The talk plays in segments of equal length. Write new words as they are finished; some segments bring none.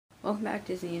Welcome back,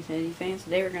 Disney Infinity fans.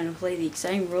 Today we're going to play the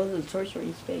exciting world of the Toy Story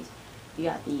in space. You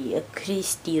got the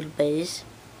Crystal Buzz.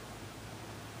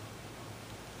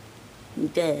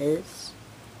 Buzz.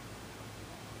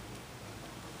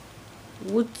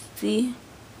 Woodsy.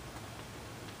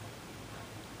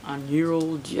 On your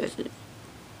old Jessie.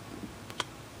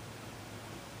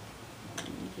 To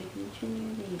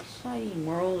continue the exciting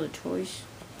world of Toy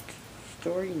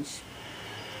Story in space.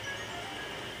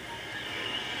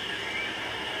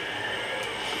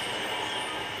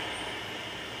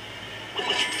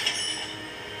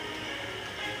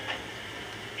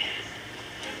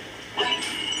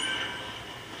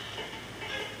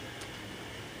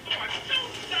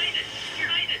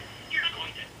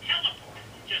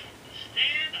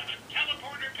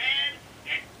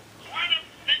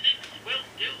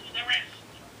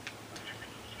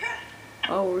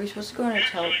 Oh, were we supposed to go on a You'll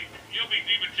be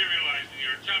dematerialized and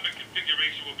your atomic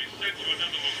configuration will be sent to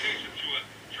another location through a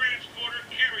transporter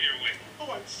carrier wing.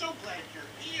 Oh, I'm so glad you're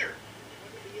here.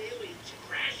 One of the aliens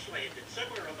crash landed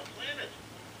somewhere on the planet.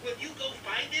 Will you go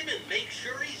find him and make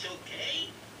sure he's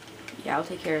okay? Yeah, I'll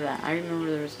take care of that. I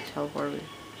remember there was a teleporter to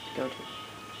go to.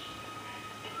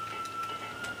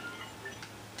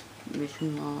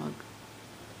 Mission log.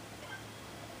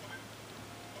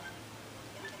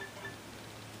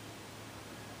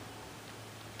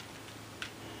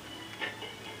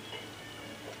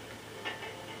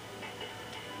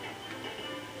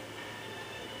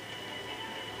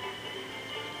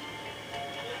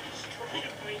 Trying to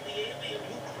find the alien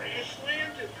who crash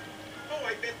landed. Oh,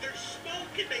 I bet there's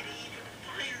smoke and maybe even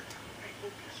fire. I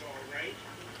hope he's all right.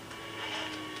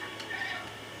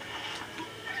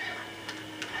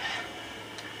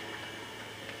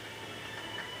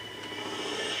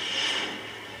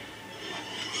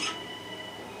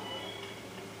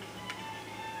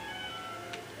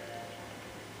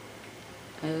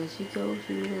 As you go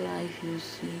through life, you'll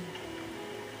see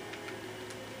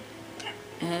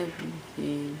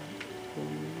everything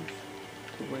goes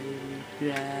the way we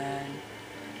planned.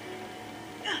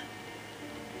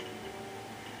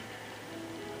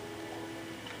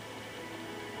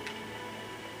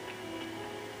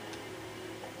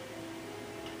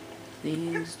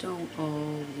 Things don't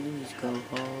always go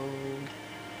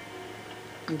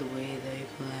the way they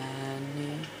planned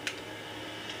it.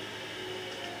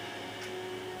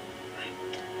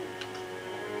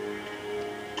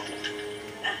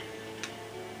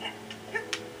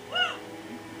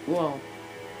 Whoa.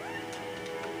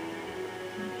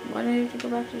 Why did I have to go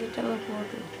back to the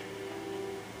teleporter?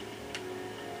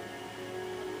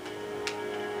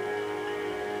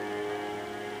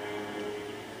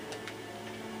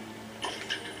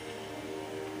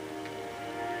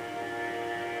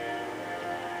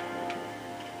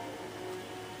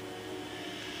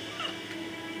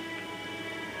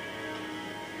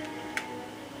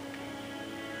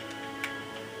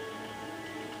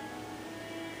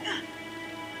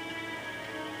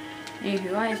 If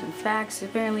you want some facts,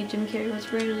 apparently Jim Carrey was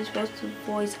originally supposed to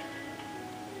voice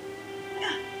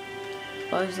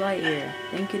Buzz Lightyear.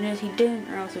 Thank goodness he didn't,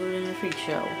 or else it would have been a freak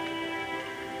show.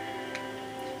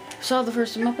 Saw the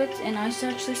first Muppets, and I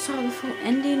actually saw the full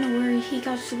ending where he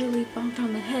got severely bonked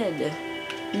on the head.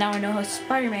 Now I know how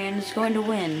Spider-Man is going to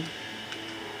win.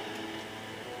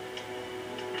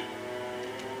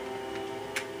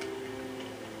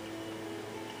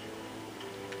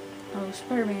 Oh,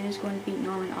 Spider-Man is going to beat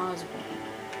Norman Osborn.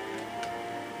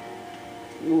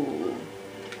 Ooh.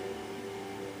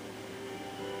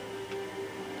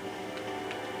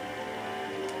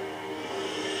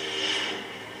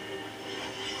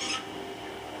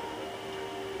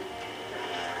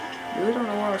 Really don't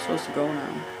know where I'm supposed to go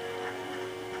now.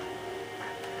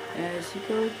 As you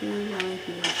go through life,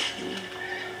 you see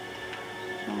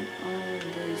don't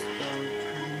always go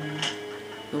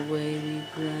the way we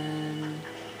planned.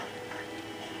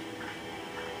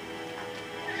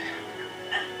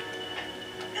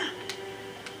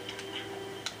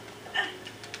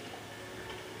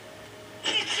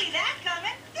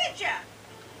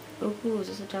 Oh, cool. Is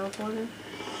this a teleporter?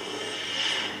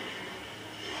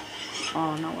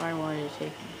 Oh, not where I wanted to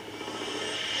take me.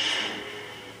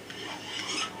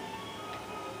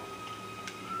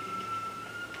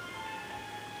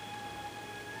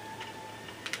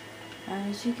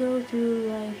 As you go through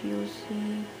life, you'll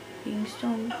see things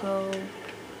don't go.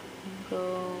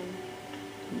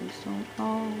 Things don't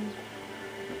always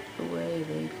the way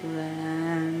they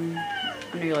plan.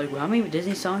 And you're like, well, how many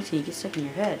Disney songs can you get stuck in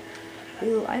your head?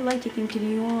 Well, I like to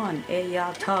continue on.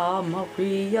 Eyata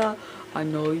Maria, I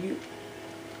know you.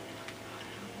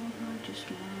 I just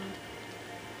want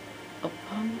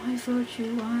Upon my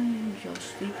virtue I am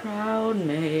justly proud.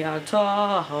 May I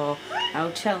talk? Now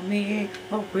tell me,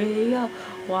 Maria,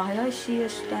 why I see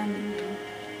us standing here.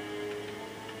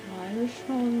 Why the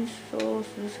snowy souls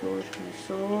scorch my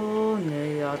soul.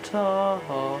 May I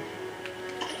talk?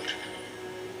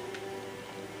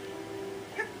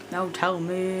 Now tell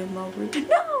me, Maria.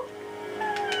 No!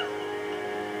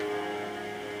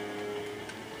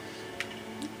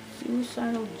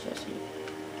 Suicidal Jessie.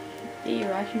 Be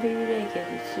your action figure today, kids.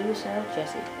 It's Suicidal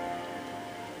Jessie.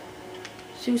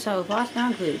 Suicidal boss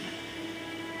not included.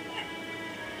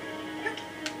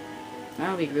 That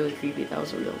would be really creepy if that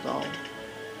was a real doll.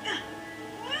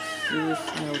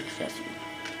 Suicidal Jessie.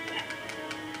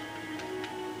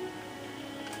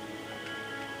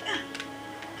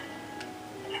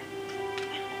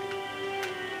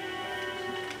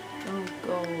 Don't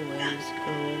go always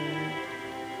go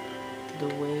the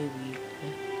way we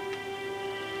play.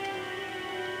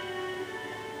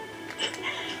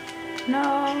 No!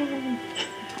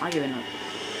 I give it up.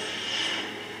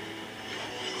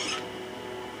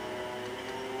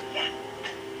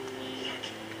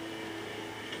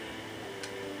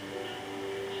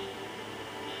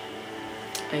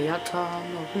 Ayata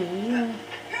Maria.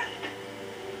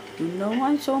 You know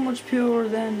I'm so much purer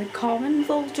than the common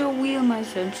vulture wheel my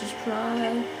senses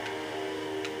try.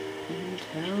 And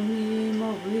tell me,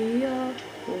 Maria,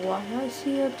 why I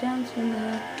see her dancing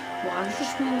there. Why is she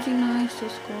smelling nice to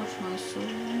scorch my soul?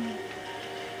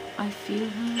 I feel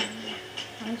her,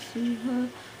 I see her.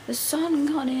 The sun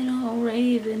caught in her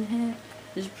raven hair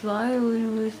is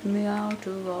plying with me out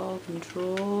of all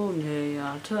control.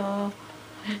 Neata,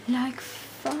 like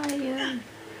fire,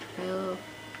 hell,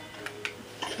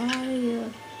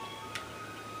 fire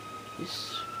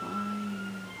is fire.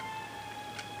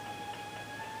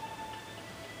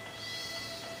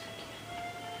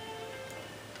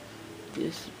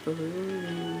 This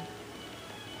burning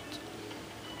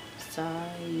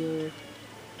desire.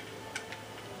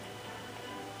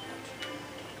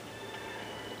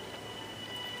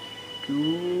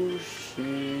 To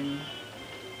sing.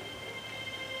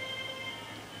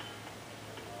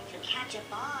 To catch a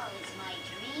ball is my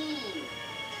dream.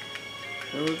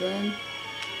 So then,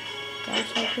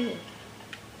 that's how cool.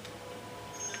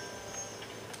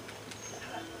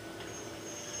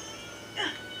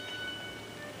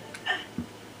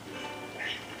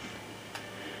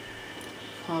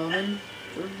 Fallen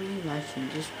for me, my son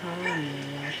just calling me.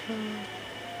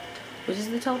 Was this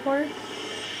the teleporter?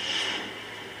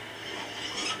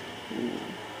 Ooh.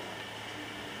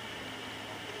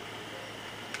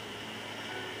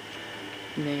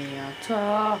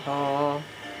 Neata,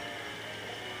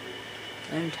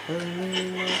 and tell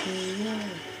me what we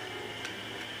are.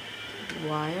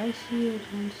 Why I see it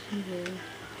dancing there.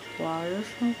 Why her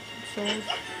smoke souls.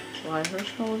 Why her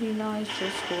smoky nice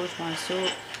just scores my soul.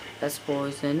 That's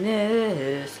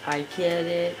poisonous. I get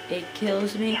it. It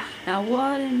kills me. Now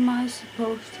what am I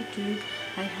supposed to do?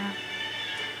 I have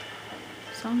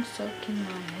some stuck in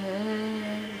my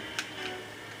head.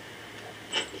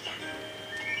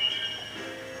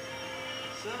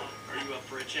 So, are you up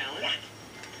for a challenge?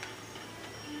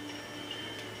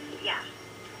 Yeah.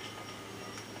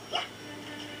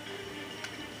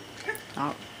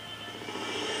 Oh.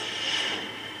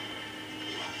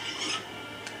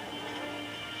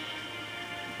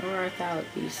 Or I thought it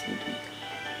would be sneaky.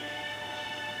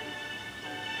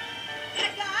 I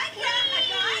got ya!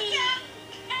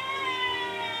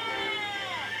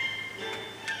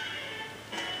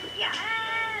 Yeah.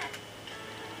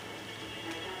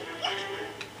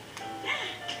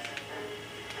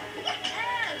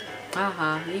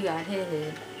 Haha, you got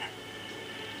hit.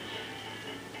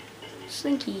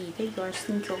 Slinky, there you are,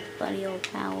 Slinky, old buddy, old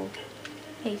pal.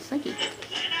 Hey, Slinky. You're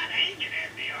not aiming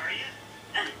at me, are you?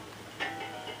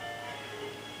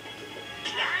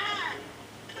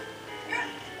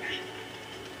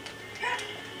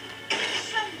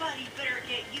 Somebody better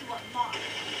get you a mop.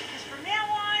 Because from now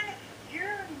on,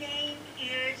 your name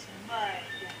is Mud.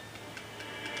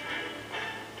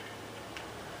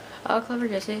 Oh, clever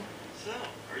Jesse. So,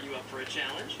 are you up for a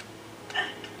challenge?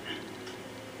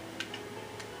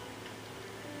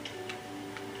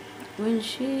 When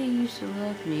she used to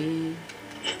love me.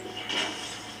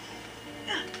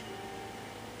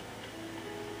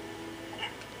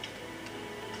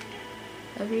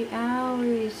 Every hour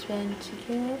we spent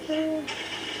together.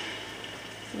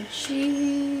 When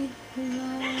she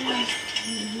loved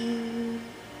me.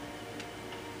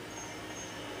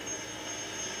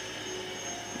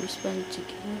 We spent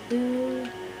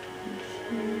together.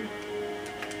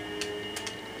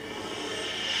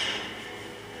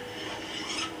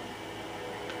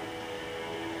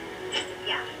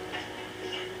 Yeah.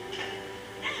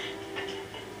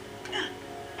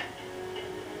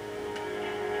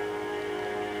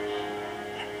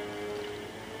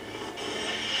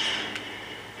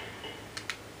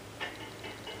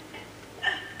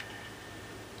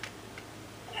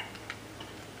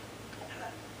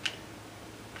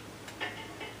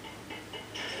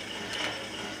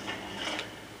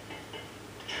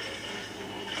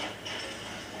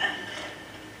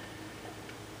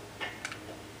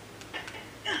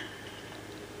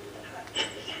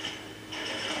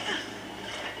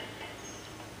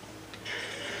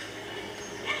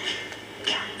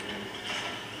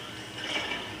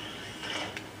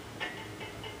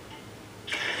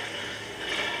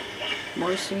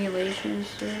 More simulations,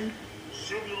 sir?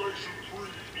 Simulation 3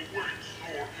 awaits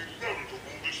your inevitable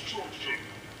destruction.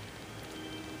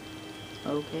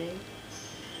 Okay.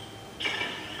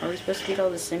 Are we supposed to get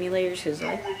all the simulators? Cause You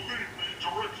will lead me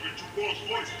directly to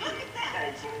Buzz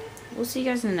Lightyear, Bowser. we'll see you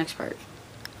guys in the next part.